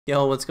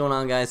Yo, what's going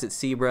on, guys?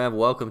 It's Brev.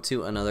 Welcome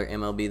to another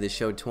MLB The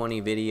Show 20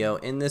 video.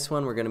 In this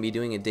one, we're going to be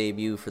doing a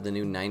debut for the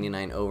new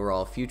 99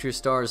 overall future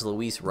stars,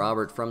 Luis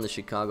Robert from the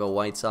Chicago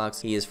White Sox.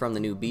 He is from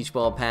the new beach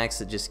ball packs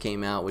that just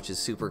came out, which is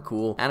super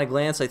cool. At a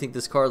glance, I think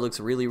this card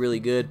looks really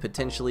good.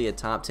 Potentially a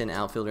top 10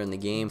 outfielder in the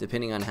game,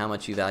 depending on how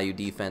much you value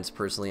defense.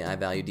 Personally, I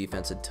value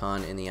defense a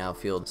ton in the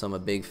outfield, so I'm a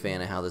big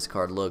fan of how this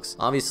card looks.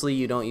 Obviously,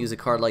 you don't use a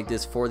card like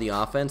this for the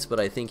offense, but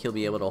I think he'll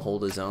be able to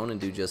hold his own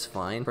and do just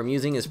fine. From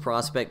using his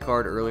prospect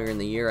card earlier in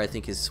the year, I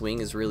think his swing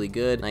is really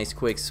good. Nice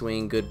quick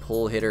swing, good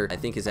pull hitter. I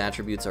think his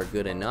attributes are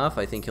good enough.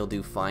 I think he'll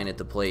do fine at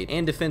the plate.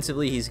 And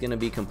defensively, he's going to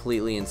be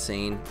completely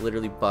insane.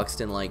 Literally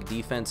Buxton-like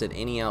defense at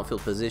any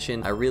outfield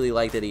position. I really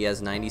like that he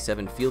has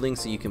 97 fielding,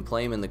 so you can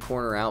play him in the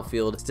corner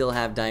outfield, still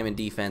have diamond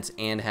defense,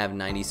 and have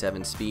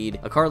 97 speed.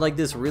 A card like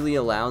this really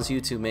allows you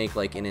to make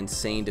like an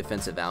insane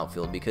defensive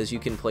outfield because you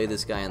can play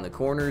this guy in the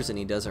corners and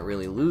he doesn't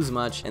really lose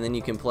much, and then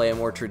you can play a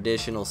more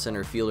traditional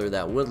center fielder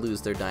that would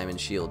lose their diamond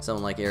shield.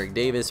 Someone like Eric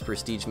Davis,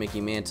 Prestige Mickey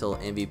Mantle,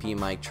 MVP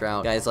Mike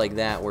Trout, guys like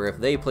that, where if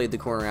they played the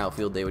corner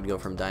outfield, they would go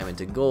from diamond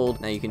to gold.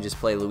 Now you can just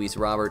play Luis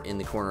Robert in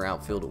the corner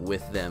outfield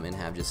with them and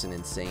have just an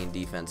insane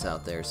defense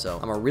out there. So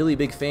I'm a really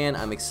big fan.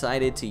 I'm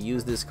excited to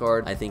use this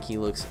card. I think he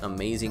looks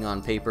amazing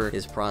on paper.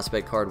 His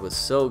prospect card was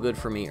so good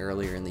for me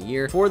earlier in the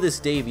year. For this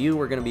debut,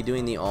 we're going to be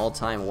doing the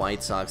all-time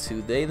White Sox,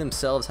 who they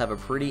themselves have a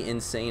pretty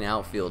insane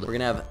outfield. We're going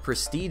to have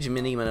Prestige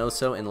Minnie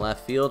Minoso in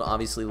left field,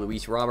 obviously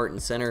Luis Robert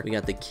in center. We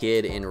got the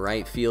kid in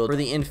right field. For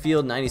the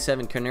infield,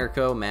 97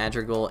 Konerko,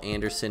 Madrigal,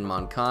 Anderson,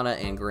 Moncada,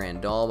 and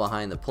Grandal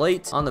behind the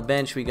plate. On the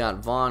bench, we got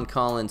Vaughn,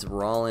 Collins,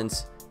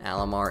 Rollins,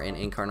 Alomar, and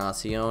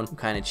Encarnacion. I'm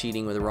kind of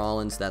cheating with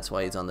Rollins. That's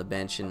why he's on the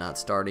bench and not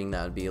starting.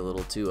 That would be a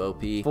little too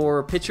OP.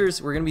 For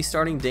pitchers, we're going to be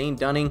starting Dane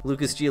Dunning.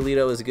 Lucas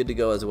Giolito is good to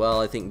go as well.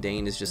 I think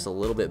Dane is just a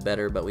little bit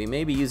better, but we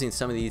may be using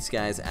some of these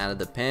guys out of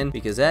the pen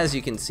because, as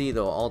you can see,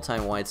 the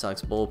all-time White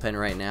Sox bullpen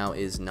right now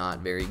is not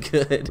very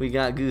good. We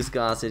got Goose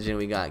Gossage and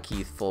we got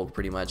Keith Folk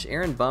pretty much.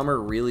 Aaron Bummer,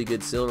 really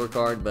good silver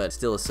card, but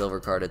still a silver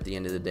card at the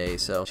end of the day.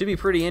 So should be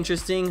pretty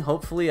interesting.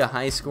 Hopefully a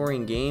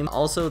high-scoring game.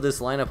 Also, this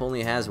lineup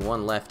only has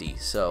one lefty,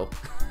 so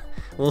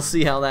we'll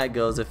see how that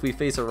goes. If we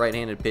face a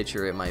right-handed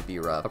pitcher, it might be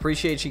rough.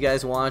 Appreciate you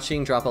guys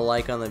watching. Drop a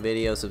like on the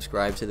video.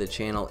 Subscribe to the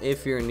channel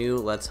if you're new.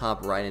 Let's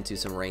hop right into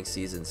some ranked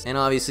seasons. And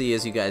obviously,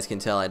 as you guys can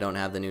tell, I don't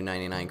have the new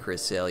 99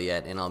 Chris Sale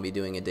yet, and I'll be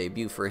doing a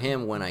debut for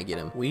him when I get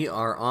him. We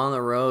are on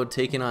the road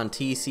taking on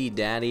TC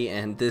Daddy,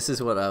 and this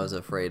is what I was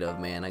afraid of,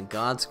 man. A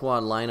God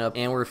Squad lineup,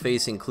 and we're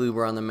facing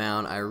Kluber on the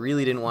mound. I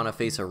really didn't want to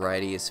face a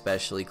righty,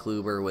 especially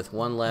Kluber, with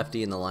one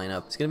lefty in the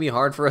lineup. It's going to be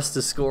hard for us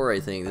to score, I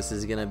think. This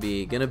is going to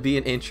be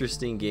an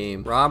interesting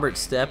game. Robert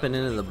stepping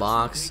into the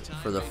box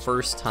for the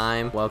first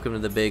time. Welcome to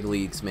the big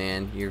leagues,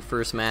 man. Your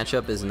first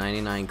matchup is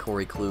 99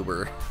 Corey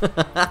Kluber.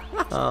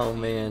 Oh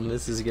man,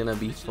 this is gonna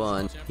be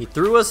fun. He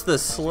threw us the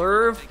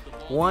slurve.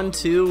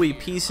 1-2, we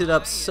piece it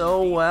up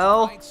so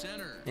well,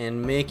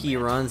 and Mickey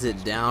runs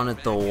it down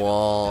at the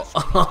wall.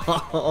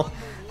 Oh,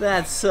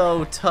 that's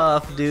so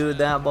tough, dude.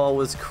 That ball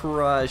was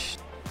crushed.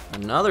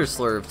 Another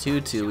slurve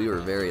 2-2. We were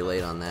very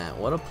late on that.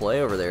 What a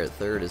play over there at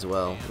third as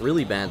well.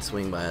 Really bad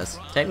swing by us.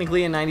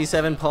 Technically a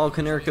 97 Paul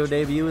Konerko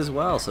debut as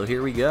well, so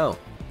here we go.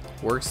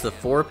 Works the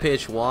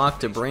 4-pitch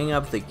walk to bring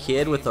up the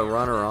kid with the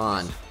runner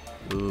on.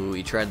 Ooh,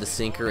 he tried the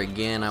sinker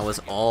again. I was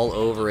all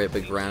over it,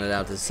 but grounded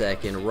out to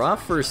second.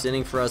 Rough first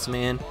inning for us,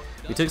 man.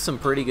 We took some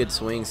pretty good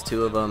swings,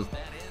 2 of them.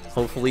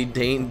 Hopefully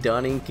Dane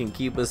Dunning can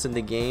keep us in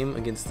the game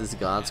against this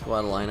God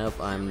Squad lineup.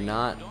 I'm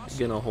not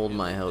gonna hold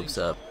my hopes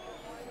up.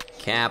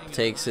 Cap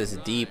takes us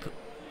deep.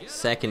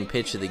 Second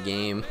pitch of the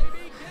game.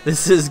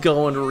 This is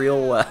going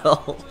real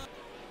well.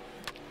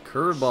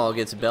 Curveball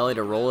gets Belly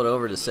to roll it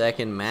over to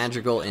second.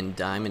 Madrigal in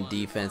diamond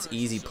defense.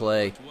 Easy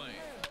play.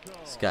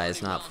 This guy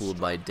is not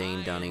fooled by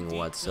Dane Dunning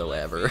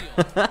whatsoever.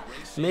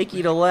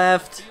 Mickey to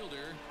left.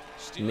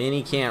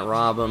 Minnie can't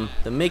rob him.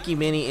 The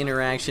Mickey-Minnie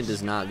interaction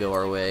does not go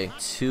our way.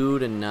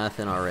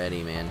 2-0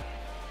 already, man.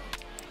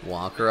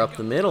 Walker up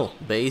the middle.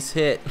 Base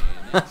hit.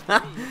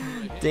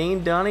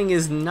 Dane Dunning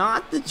is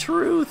not the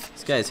truth.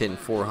 This guy's hitting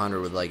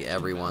 400 with like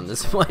everyone.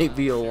 This might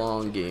be a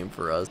long game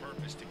for us.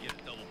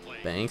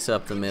 Banks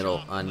up the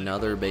middle.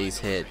 Another base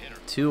hit.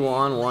 2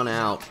 on, 1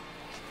 out.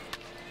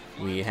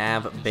 We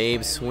have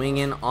Babe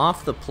swinging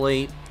off the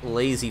plate.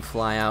 Lazy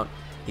fly out.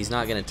 He's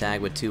not going to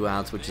tag with 2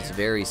 outs, which is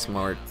very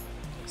smart.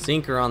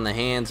 Sinker on the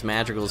hands.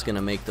 Madrigal's going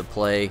to make the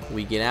play.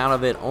 We get out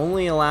of it,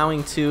 only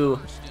allowing 2.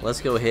 Let's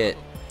go hit.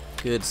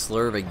 Good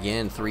slurve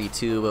again,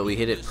 3-2, but we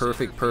hit it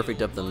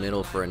perfect up the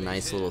middle for a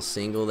nice little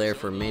single there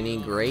for Minnie.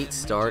 Great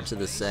start to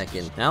the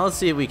second. Now let's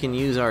see if we can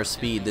use our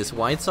speed. This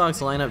White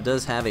Sox lineup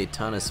does have a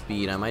ton of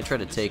speed. I might try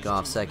to take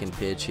off second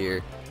pitch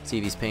here, see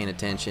if he's paying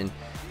attention.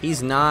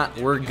 He's not.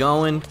 We're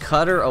going.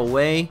 Cutter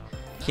away.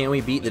 Can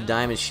we beat the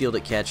diamond shield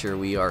at catcher?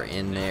 We are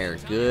in there.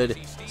 Good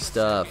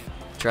stuff.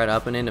 Try to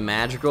up and into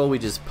Madrigal. We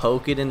just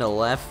poke it into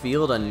left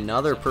field.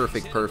 Another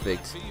perfect.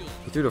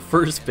 He threw to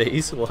first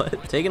base.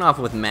 What? Taking off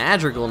with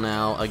Madrigal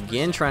now.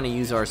 Again, trying to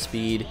use our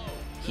speed.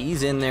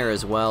 He's in there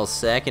as well.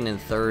 Second and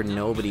third,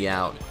 nobody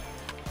out.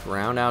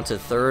 Ground out to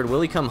third.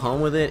 Will he come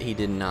home with it? He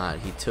did not.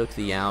 He took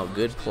the out.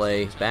 Good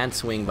play. Bad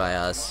swing by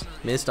us.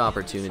 Missed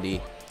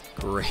opportunity.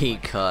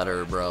 Great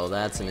cutter, bro.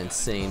 That's an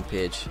insane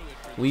pitch.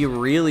 We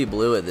really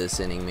blew it this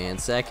inning, man.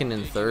 Second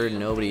and third,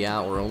 nobody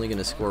out. We're only going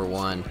to score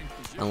one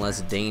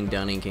unless Dane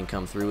Dunning can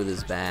come through with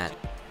his bat.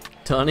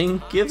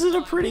 Dunning gives it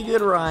a pretty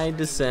good ride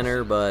to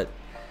center, but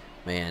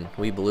man,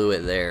 we blew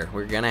it there.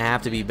 We're going to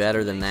have to be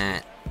better than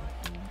that.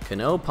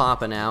 Cano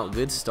popping out.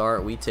 Good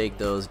start. We take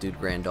those. Dude,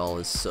 Grandal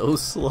is so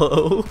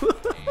slow.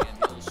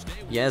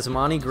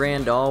 Yasmani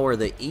Grandal, where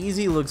the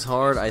easy looks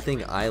hard. I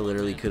think I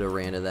literally could have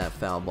ran to that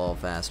foul ball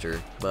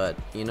faster. But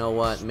you know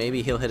what?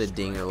 Maybe he'll hit a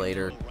dinger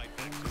later.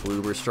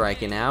 Kluber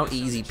striking out.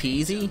 Easy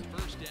peasy.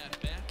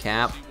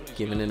 Cap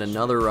giving it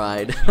another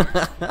ride.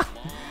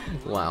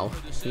 Wow.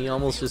 He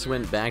almost just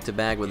went back to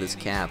back with his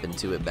Cap in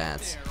 2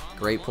 at-bats.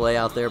 Great play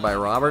out there by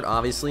Robert,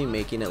 obviously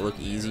making it look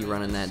easy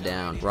running that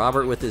down.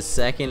 Robert with his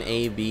second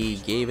AB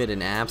gave it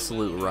an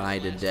absolute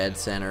ride to dead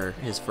center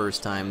his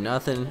first time.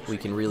 Nothing we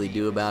can really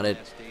do about it.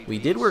 We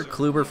did work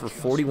Kluber for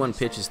 41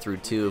 pitches through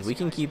 2. If we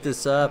can keep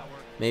this up,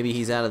 maybe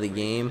he's out of the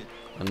game.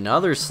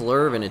 Another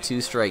slurve and a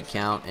 2-strike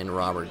count, and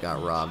Robert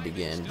got robbed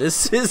again.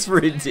 This is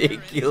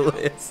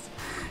ridiculous.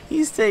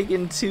 He's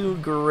taken 2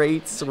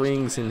 great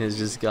swings and has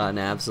just gotten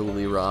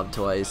absolutely robbed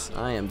twice.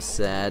 I am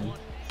sad.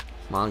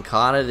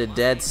 Moncada to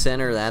dead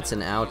center. That's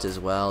an out as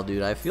well,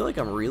 dude. I feel like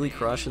I'm really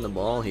crushing the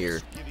ball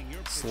here.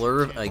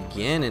 Slurve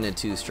again in a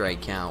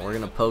 2-strike count. We're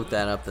going to poke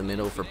that up the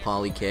middle for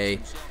Paulie K.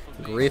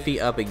 Griffey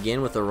up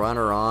again with a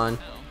runner on.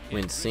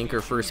 Went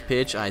sinker first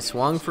pitch. I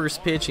swung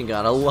first pitch and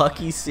got a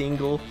lucky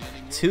single.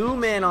 2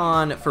 men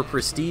on for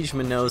Prestige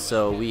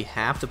Minoso. We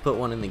have to put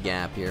one in the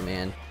gap here,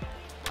 man.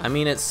 I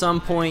mean, at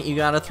some point, you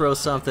got to throw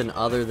something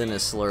other than a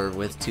slurve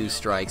with 2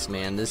 strikes,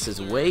 man. This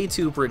is way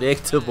too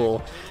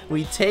predictable.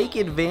 We take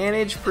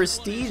advantage.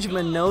 Prestige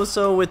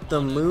Minoso with the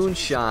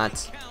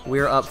moonshot.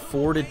 We're up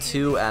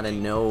 4-2 out of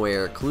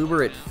nowhere.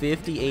 Kluber at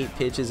 58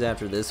 pitches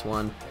after this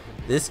one.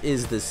 This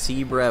is the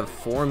C-Brev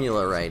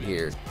formula right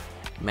here.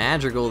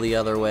 Madrigal the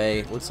other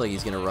way. Looks like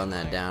he's going to run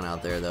that down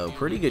out there, though.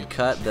 Pretty good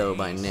cut, though,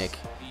 by Nick.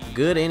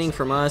 Good inning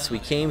from us. We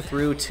came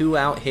through, 2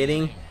 out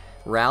hitting.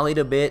 Rallied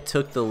a bit,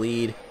 took the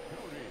lead.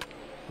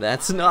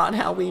 That's not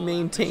how we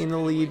maintain the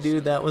lead,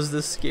 dude. That was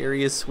the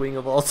scariest swing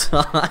of all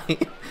time.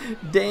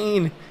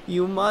 Dane,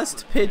 you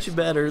must pitch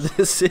better.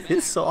 This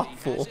is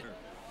awful.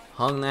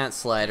 Hung that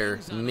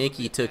slider.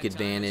 Mickey took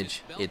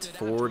advantage. It's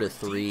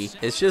 4-3.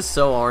 It's just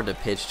so hard to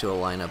pitch to a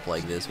lineup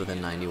like this with a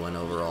 91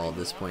 overall at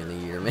this point in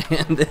the year,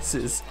 man. This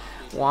is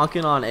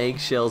walking on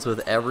eggshells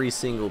with every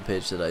single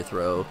pitch that I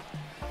throw.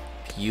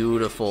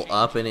 Beautiful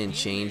up and in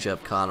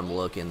changeup. Caught him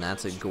looking.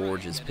 That's a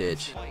gorgeous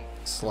pitch.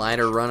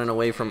 Slider running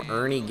away from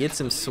Ernie,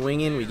 gets him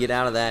swinging. We get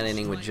out of that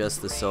inning with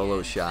just the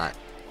solo shot.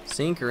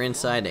 Sinker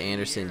inside to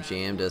Anderson,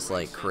 jammed us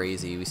like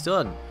crazy. We still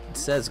had, it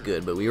says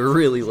good, but we were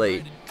really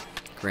late.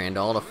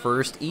 Grandal to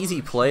first,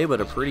 easy play, but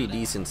a pretty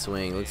decent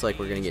swing. Looks like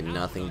we're going to get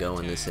nothing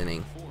going this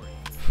inning.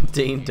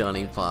 Dane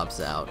Dunning pops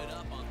out.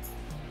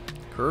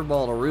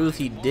 Curveball to Ruth,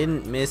 he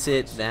didn't miss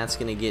it. That's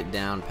going to get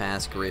down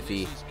past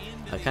Griffey.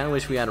 I kind of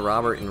wish we had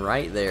Robert and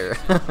Wright there.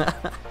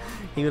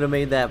 He would have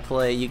made that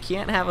play. You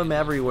can't have him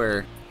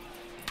everywhere.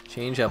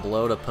 Change up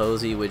low to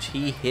Posey, which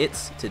he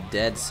hits to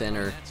dead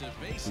center.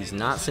 He's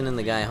not sending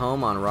the guy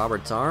home on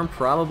Robert's arm.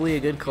 Probably a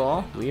good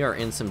call. We are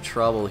in some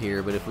trouble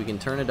here, but if we can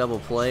turn a double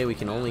play, we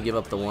can only give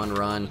up the 1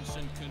 run.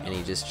 And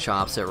he just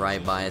chops it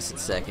right by us at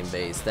second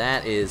base.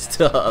 That is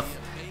tough.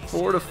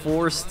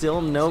 4-4,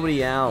 still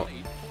nobody out.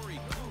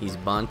 He's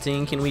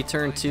bunting. Can we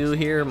turn 2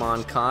 here?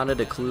 Moncada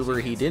to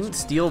Kluber. He didn't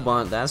steal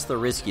bunt. That's the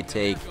risk you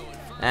take.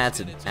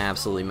 That's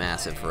absolutely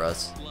massive for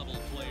us.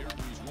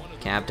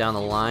 Cap down the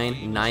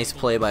line. Nice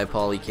play by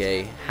Paulie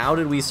K. How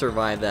did we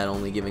survive that,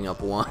 only giving up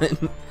 1?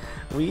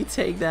 We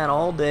take that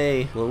all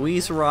day.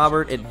 Luis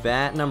Robert at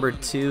bat number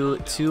 2.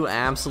 2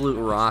 absolute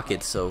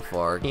rockets so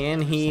far.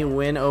 Can he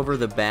win over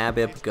the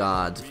BABIP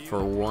gods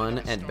for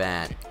 1 at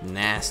bat?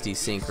 Nasty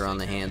sinker on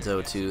the hands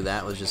 0-2.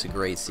 That was just a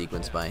great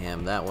sequence by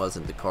him. That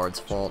wasn't the Cards'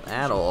 fault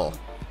at all.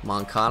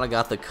 Moncada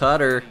got the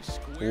cutter.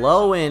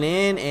 Low and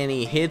in, and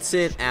he hits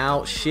it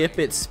out.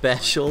 Shippett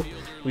special.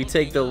 We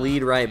take the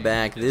lead right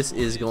back. This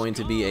is going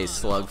to be a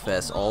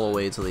slugfest all the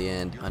way to the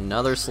end.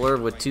 Another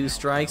slurve with 2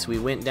 strikes. We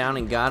went down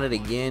and got it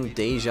again.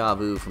 Deja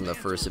vu from the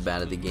first at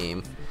bat of the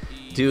game.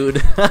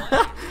 Dude,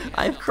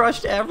 I've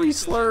crushed every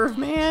slurve,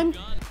 man.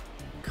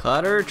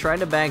 Cutter tried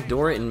to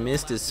backdoor it and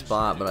missed his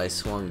spot, but I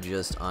swung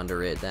just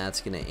under it.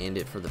 That's going to end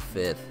it for the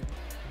 5th.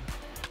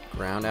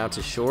 Ground out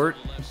to short.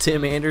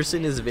 Tim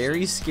Anderson is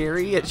very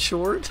scary at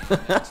short.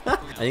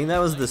 I think that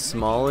was the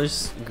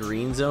smallest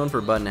green zone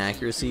for button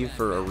accuracy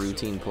for a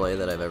routine play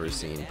that I've ever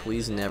seen.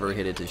 Please never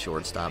hit it to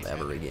shortstop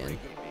ever again.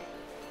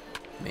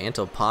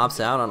 Mantle pops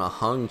out on a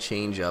hung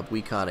changeup.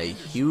 We caught a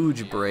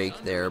huge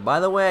break there. By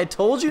the way, I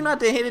told you not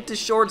to hit it to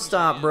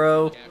shortstop,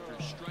 bro.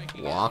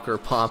 Walker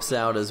pops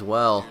out as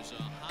well.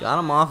 Got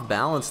him off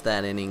balance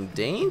that inning.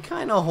 Dane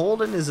kind of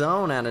holding his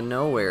own out of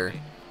nowhere.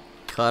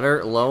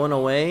 Cutter, low and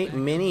away.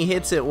 Minnie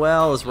hits it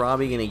well. Is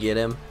Robbie going to get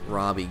him?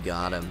 Robbie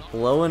got him.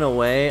 Low and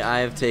away.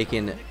 I have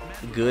taken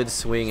good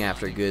swing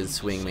after good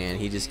swing, man.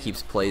 He just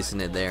keeps placing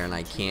it there, and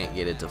I can't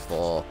get it to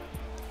fall.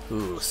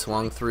 Ooh,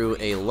 swung through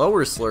a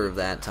lower slurve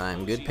that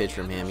time. Good pitch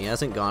from him. He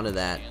hasn't gone to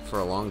that for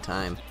a long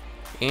time.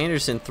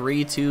 Anderson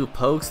 3-2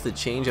 pokes the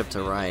changeup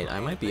to right. I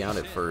might be out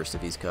at first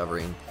if he's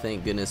covering.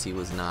 Thank goodness he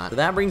was not. So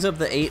that brings up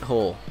the 8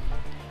 hole.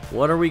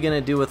 What are we going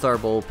to do with our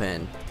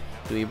bullpen?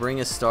 Do we bring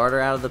a starter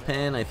out of the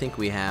pen? I think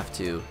we have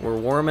to. We're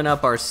warming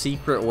up our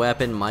secret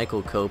weapon,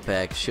 Michael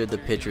Kopech, should the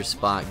pitcher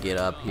spot get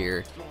up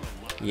here.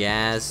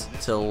 Yaz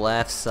to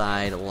left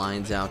side,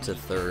 lines out to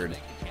third.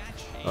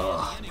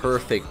 Oh,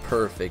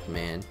 perfect,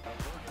 man.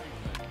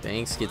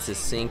 Banks gets a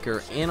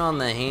sinker in on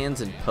the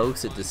hands and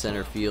pokes it to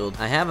center field.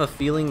 I have a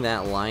feeling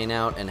that line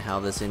out and how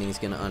this inning is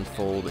going to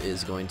unfold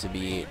is going to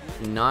be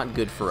not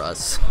good for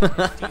us.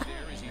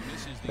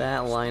 That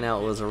line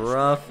out was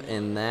rough,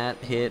 and that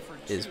hit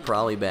is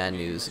probably bad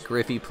news.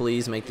 Griffey,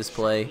 please make this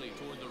play.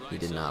 He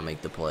did not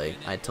make the play.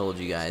 I told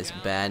you guys,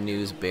 bad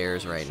news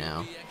Bears right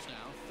now.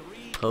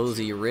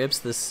 Posey rips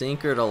the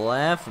sinker to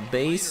left.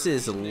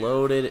 Bases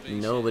loaded,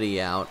 nobody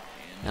out.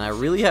 And I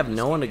really have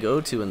no one to go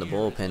to in the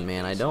bullpen,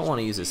 man. I don't want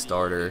to use a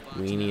starter.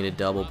 We need a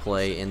double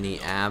play in the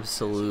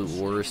absolute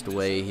worst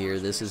way here.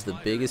 This is the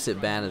biggest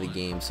at bat of the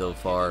game so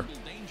far.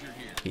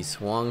 He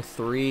swung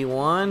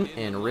 3-1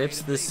 and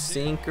rips the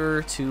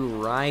sinker to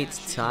right.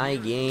 Tie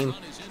game.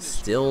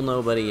 Still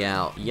nobody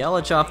out.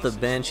 Yelich off the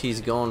bench.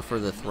 He's going for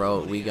the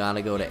throat. We got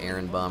to go to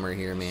Aaron Bummer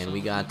here, man. We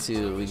got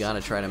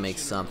to try to make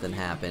something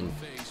happen.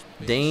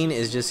 Dane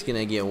is just going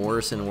to get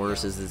worse and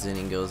worse as this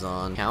inning goes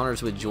on.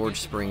 Counters with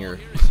George Springer.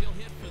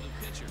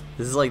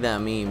 This is like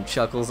that meme,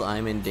 Chuckles,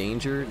 I'm in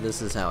danger.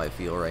 This is how I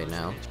feel right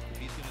now.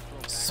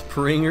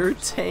 Springer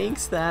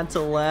takes that to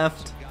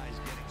left.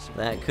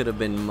 That could have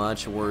been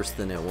much worse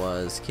than it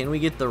was. Can we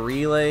get the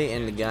relay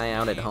and the guy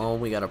out at home?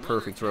 We got a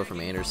perfect throw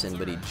from Anderson,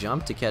 but he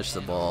jumped to catch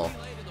the ball.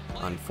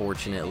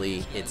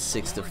 Unfortunately, it's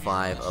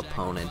 6-5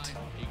 opponent.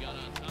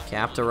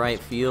 Cap to right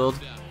field.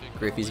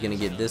 Griffey's going to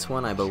get this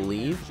one, I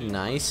believe.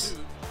 Nice.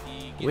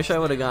 Wish I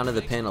would have gone to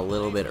the pin a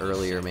little bit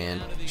earlier,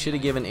 man. Should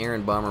have given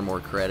Aaron Bummer more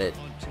credit.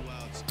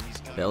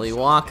 Belly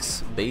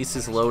walks.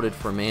 Bases loaded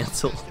for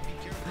Mansell.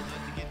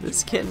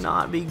 This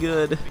cannot be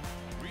good.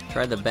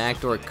 Tried the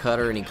backdoor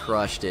cutter and he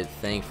crushed it.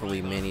 Thankfully,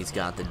 Minnie's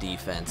got the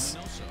defense.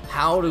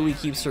 How do we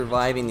keep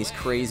surviving these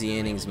crazy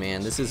innings,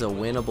 man? This is a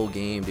winnable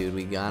game, dude.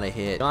 We gotta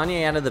hit.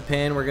 Gagne out of the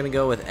pen. We're gonna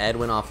go with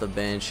Edwin off the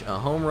bench. A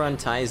home run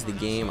ties the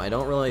game. I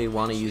don't really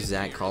want to use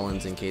Zach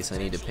Collins in case I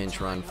need a pinch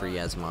run for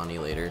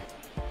Yasmani later.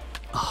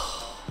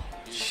 Oh,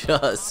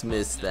 just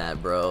missed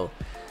that, bro.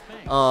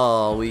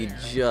 Oh, we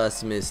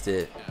just missed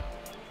it.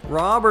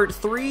 Robert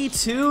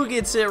 3-2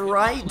 gets it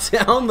right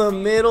down the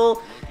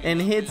middle and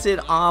hits it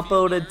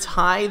oppo to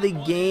tie the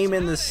game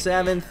in the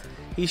 7th.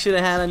 He should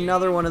have had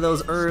another one of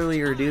those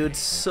earlier, dude.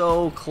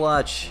 So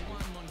clutch.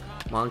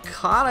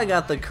 Moncada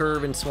got the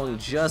curve and swung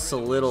just a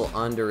little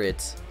under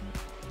it.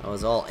 I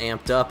was all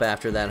amped up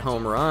after that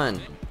home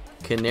run.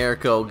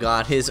 Konerko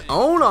got his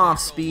own off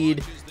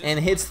speed and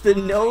hits the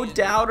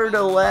no-doubter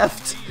to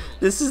left.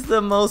 This is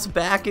the most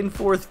back and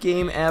forth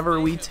game ever.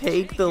 We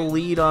take the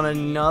lead on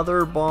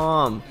another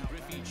bomb.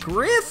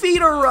 Griffey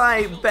to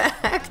right,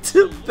 back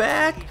to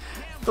back.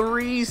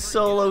 3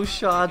 solo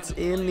shots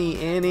in the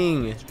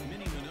inning.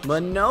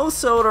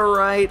 Manoso to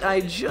right. I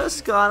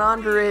just got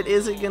under it.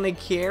 Is it going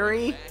to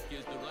carry?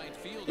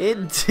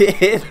 It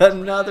did.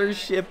 Another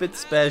Shippett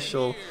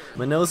special.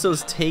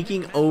 Manoso's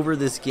taking over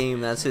this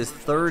game. That's his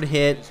 3rd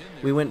hit.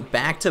 We went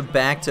back to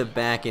back to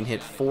back and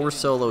hit 4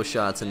 solo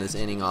shots in this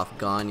inning off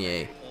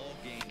Gagne.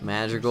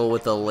 Madrigal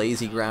with a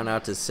lazy ground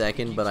out to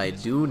second, but I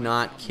do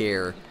not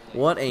care.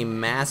 What a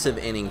massive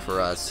inning for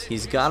us.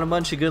 He's got a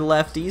bunch of good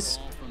lefties.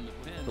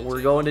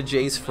 We're going to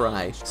Jace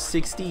Fry.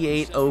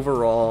 68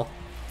 overall.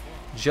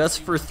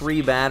 Just for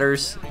 3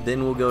 batters.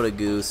 Then we'll go to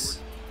Goose.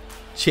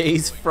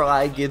 Jace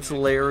Fry gets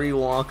Larry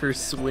Walker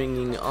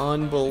swinging.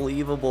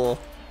 Unbelievable.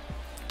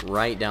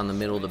 Right down the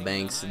middle of the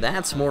Banks.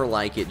 That's more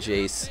like it,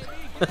 Jace.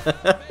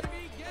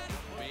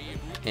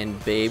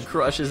 And Babe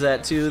crushes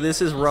that too. This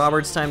is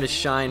Robert's time to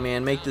shine,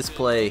 man. Make this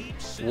play.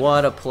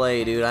 What a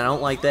play, dude. I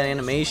don't like that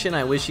animation.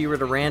 I wish he would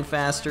have ran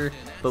faster,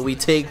 but we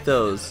take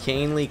those.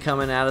 Canely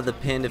coming out of the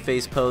pin to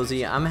face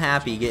Posey. I'm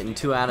happy getting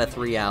 2 out of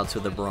 3 outs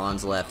with a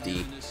bronze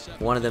lefty.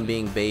 One of them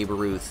being Babe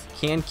Ruth.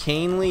 Can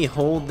Canely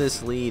hold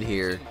this lead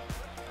here?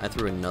 I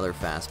threw another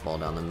fastball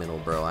down the middle,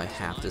 bro. I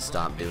have to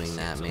stop doing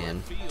that,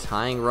 man.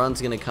 Tying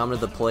run's going to come to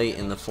the plate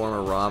in the form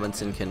of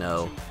Robinson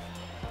Cano.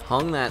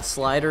 Hung that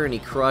slider and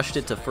he crushed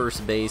it to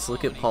first base.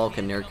 Look at Paul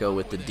Konerko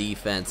with the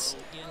defense.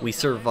 We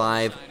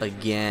survive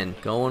again.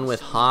 Going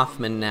with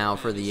Hoffman now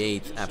for the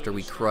 8th after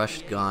we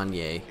crushed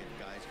Gagne.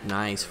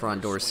 Nice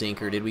front door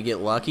sinker. Did we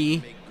get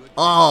lucky?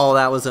 Oh,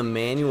 that was a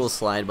manual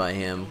slide by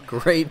him.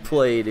 Great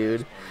play,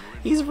 dude.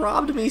 He's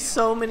robbed me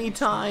so many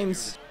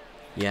times.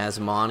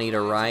 Yasmani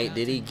to right.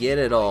 Did he get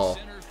it all?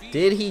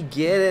 Did he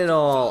get it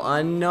all?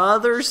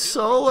 Another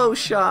solo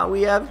shot.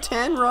 We have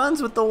 10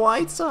 runs with the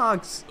White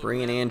Sox.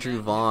 Bringing Andrew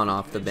Vaughn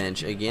off the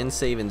bench. Again,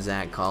 saving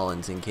Zach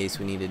Collins in case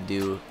we need to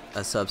do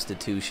a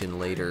substitution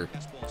later.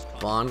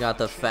 Vaughn got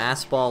the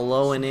fastball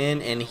low and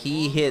in, and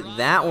he hit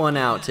that one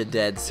out to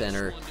dead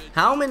center.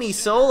 How many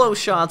solo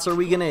shots are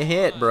we going to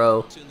hit,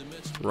 bro?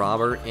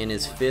 Robert, in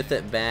his 5th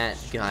at bat,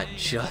 got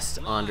just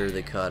under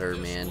the cutter,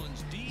 man.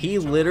 He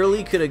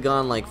literally could have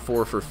gone like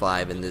 4 for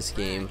 5 in this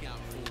game.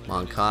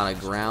 Moncada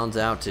grounds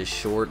out to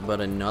short, but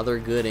another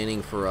good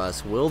inning for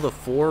us. Will the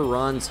 4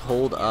 runs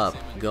hold up?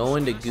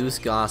 Going to Goose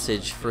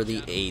Gossage for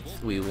the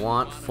 8th. We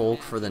want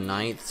Folk for the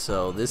 9th,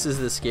 so this is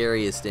the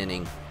scariest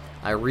inning.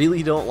 I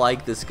really don't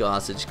like this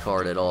Gossage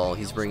card at all.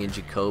 He's bringing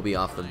Jacoby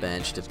off the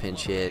bench to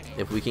pinch hit.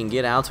 If we can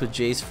get outs with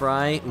Jace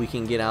Fry, we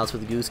can get outs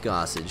with Goose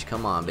Gossage.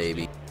 Come on,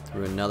 baby.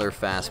 Threw another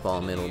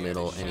fastball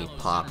middle, and he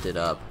popped it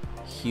up.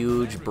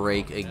 Huge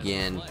break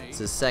again. It's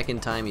the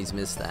 2nd time he's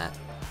missed that.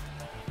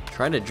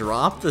 Tried to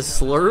drop the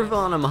slurve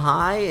on him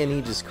high, and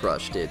he just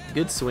crushed it.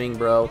 Good swing,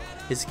 bro.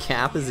 His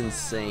cap is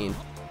insane.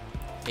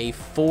 A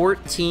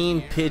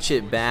 14 pitch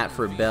at bat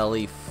for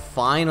Belly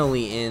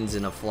finally ends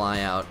in a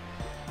flyout.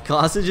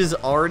 Gossage is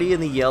already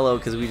in the yellow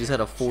because we just had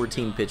a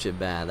 14 pitch at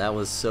bat. That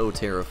was so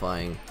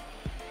terrifying.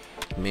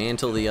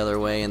 Mantle the other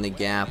way in the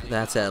gap.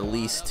 That's at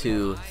least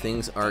 2.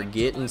 Things are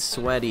getting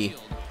sweaty.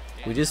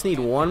 We just need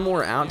 1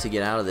 more out to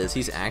get out of this.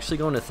 He's actually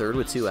going to 3rd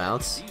with 2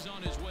 outs.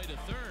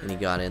 And he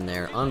got in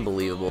there.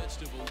 Unbelievable.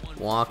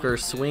 Walker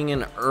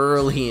swinging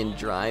early and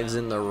drives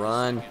in the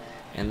run.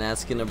 And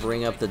that's going to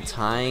bring up the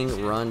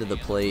tying run to the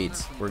plate.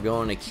 We're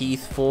going to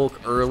Keith Folk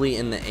early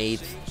in the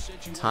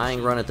 8th.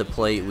 Tying run at the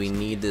plate. We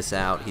need this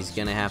out. He's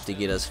going to have to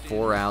get us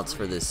 4 outs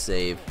for this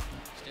save.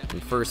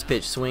 And first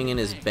pitch swinging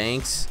is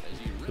Banks,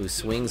 who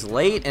swings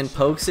late and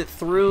pokes it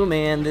through.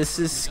 Man, this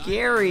is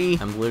scary.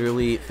 I'm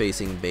literally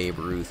facing Babe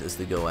Ruth as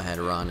the go-ahead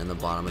run in the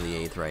bottom of the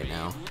 8th right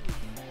now.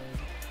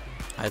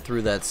 I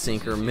threw that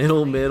sinker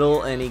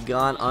middle, and he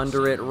got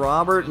under it.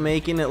 Robert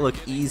making it look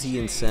easy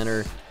in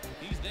center.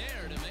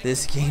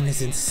 This game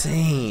is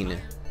insane.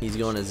 He's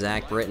going to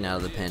Zach Britton out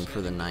of the pen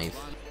for the 9th.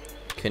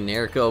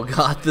 Konerko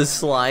got the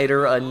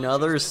slider.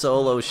 Another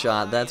solo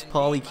shot. That's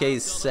Paulie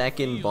K's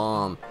 2nd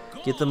bomb.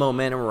 Get the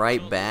momentum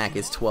right back.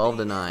 It's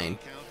 12-9.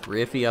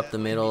 Griffey up the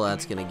middle.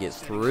 That's going to get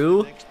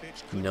through.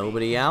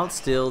 Nobody out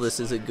still. This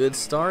is a good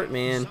start,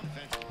 man.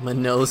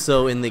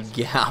 Minoso in the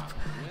gap.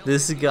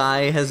 This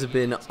guy has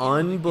been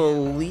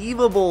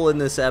unbelievable in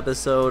this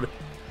episode.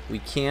 We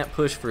can't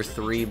push for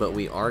 3, but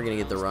we are going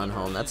to get the run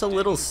home. That's a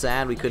little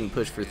sad we couldn't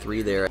push for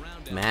 3 there.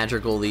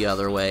 Madrigal the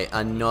other way.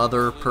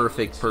 Another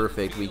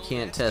perfect. We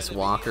can't test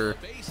Walker,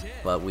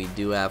 but we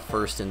do have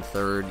 1st and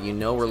 3rd. You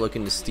know we're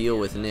looking to steal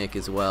with Nick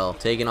as well.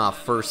 Taking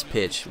off first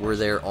pitch. We're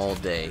there all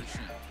day.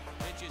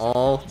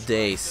 All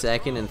day.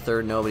 2nd and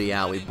 3rd, nobody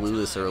out. We blew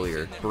this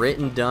earlier.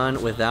 Britton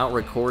done without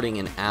recording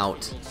an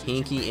out.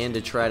 Hinkie in to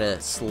try to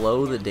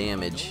slow the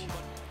damage.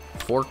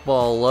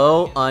 Forkball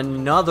low.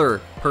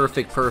 Another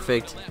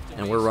perfect.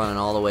 And we're running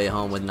all the way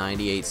home with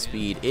 98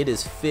 speed. It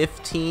is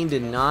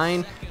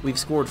 15-9. We've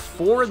scored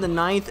 4 in the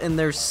 9th, and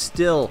there's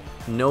still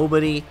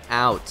nobody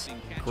out.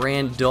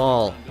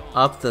 Grandal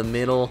up the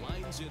middle.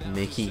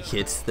 Mickey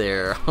gets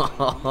there.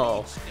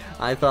 Oh,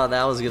 I thought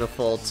that was going to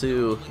fall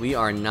too. We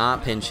are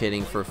not pinch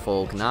hitting for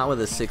Folk, not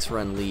with a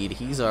 6-run lead.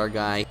 He's our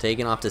guy.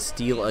 Taking off to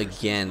steal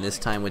again, this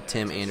time with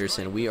Tim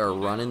Anderson. We are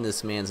running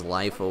this man's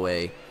life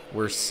away.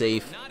 We're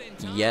safe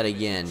yet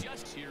again.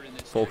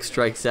 Folk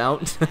strikes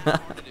out.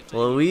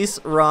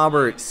 Luis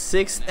Robert,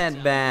 6th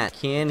at bat.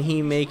 Can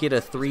he make it a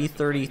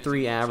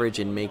 333 average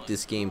and make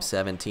this game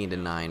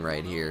 17-9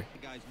 right here?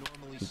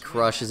 He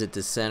crushes it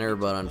to center,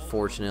 but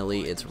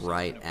unfortunately it's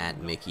right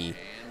at Mickey.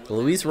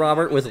 Luis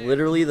Robert with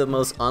literally the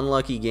most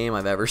unlucky game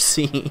I've ever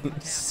seen.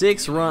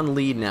 6-run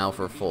lead now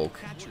for Folk.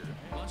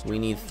 We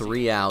need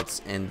 3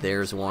 outs, and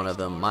there's one of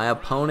them. My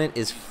opponent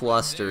is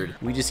flustered.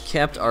 We just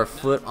kept our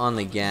foot on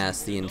the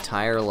gas the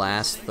entire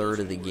last third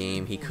of the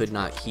game. He could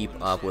not keep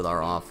up with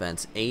our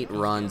offense. 8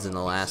 runs in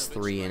the last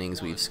 3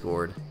 innings we've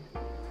scored.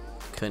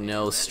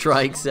 Cano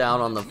strikes out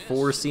on the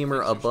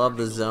 4-seamer above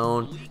the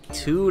zone.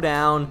 2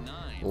 down.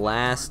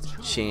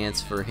 Last chance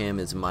for him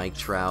is Mike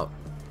Trout.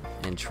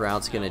 And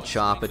Trout's going to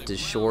chop it to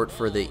short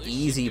for the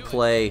easy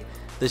play.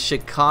 The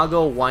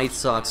Chicago White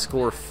Sox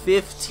score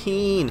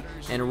 15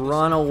 and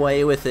run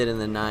away with it in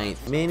the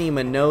 9th. Manny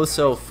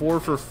Minoso 4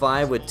 for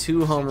 5 with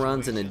 2 home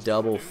runs and a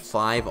double,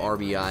 5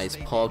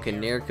 RBIs. Paul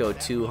Konerko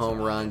 2 home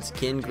runs.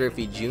 Ken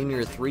Griffey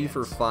Jr. 3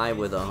 for 5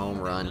 with a home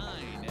run.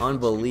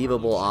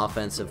 Unbelievable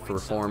offensive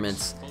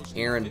performance.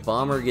 Aaron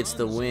Bummer gets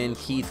the win.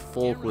 Keith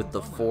Folk with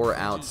the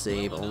 4-out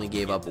save, only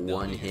gave up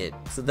 1 hit.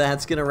 So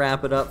that's going to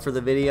wrap it up for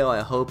the video. I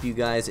hope you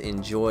guys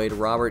enjoyed.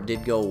 Robert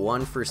did go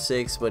 1 for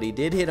 6, but he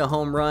did hit a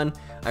home run.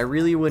 I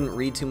really wouldn't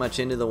read too much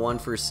into the 1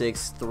 for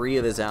 6. 3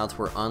 of his outs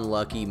were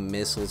unlucky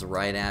missiles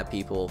right at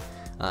people.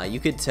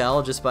 You could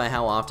tell just by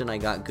how often I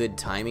got good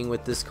timing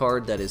with this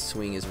card that his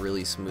swing is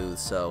really smooth.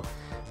 So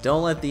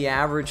don't let the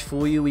average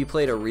fool you. We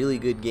played a really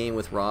good game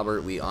with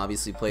Robert. We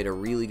obviously played a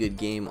really good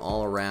game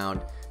all around.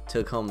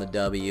 took home the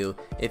W.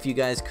 If you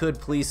guys could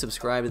please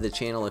subscribe to the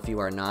channel if you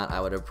are not, I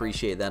would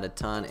appreciate that a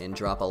ton, and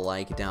drop a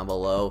like down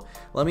below.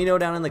 Let me know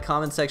down in the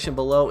comment section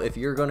below if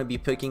you're going to be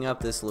picking up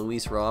this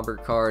Luis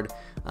Robert card.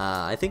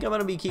 I think I'm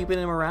going to be keeping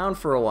him around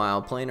for a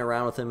while. Playing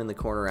around with him in the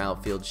corner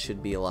outfield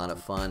should be a lot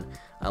of fun.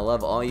 I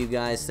love all you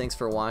guys. Thanks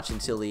for watching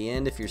till the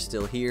end. If you're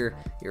still here,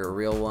 you're a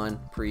real one.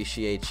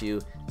 Appreciate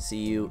you. See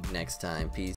you next time. Peace.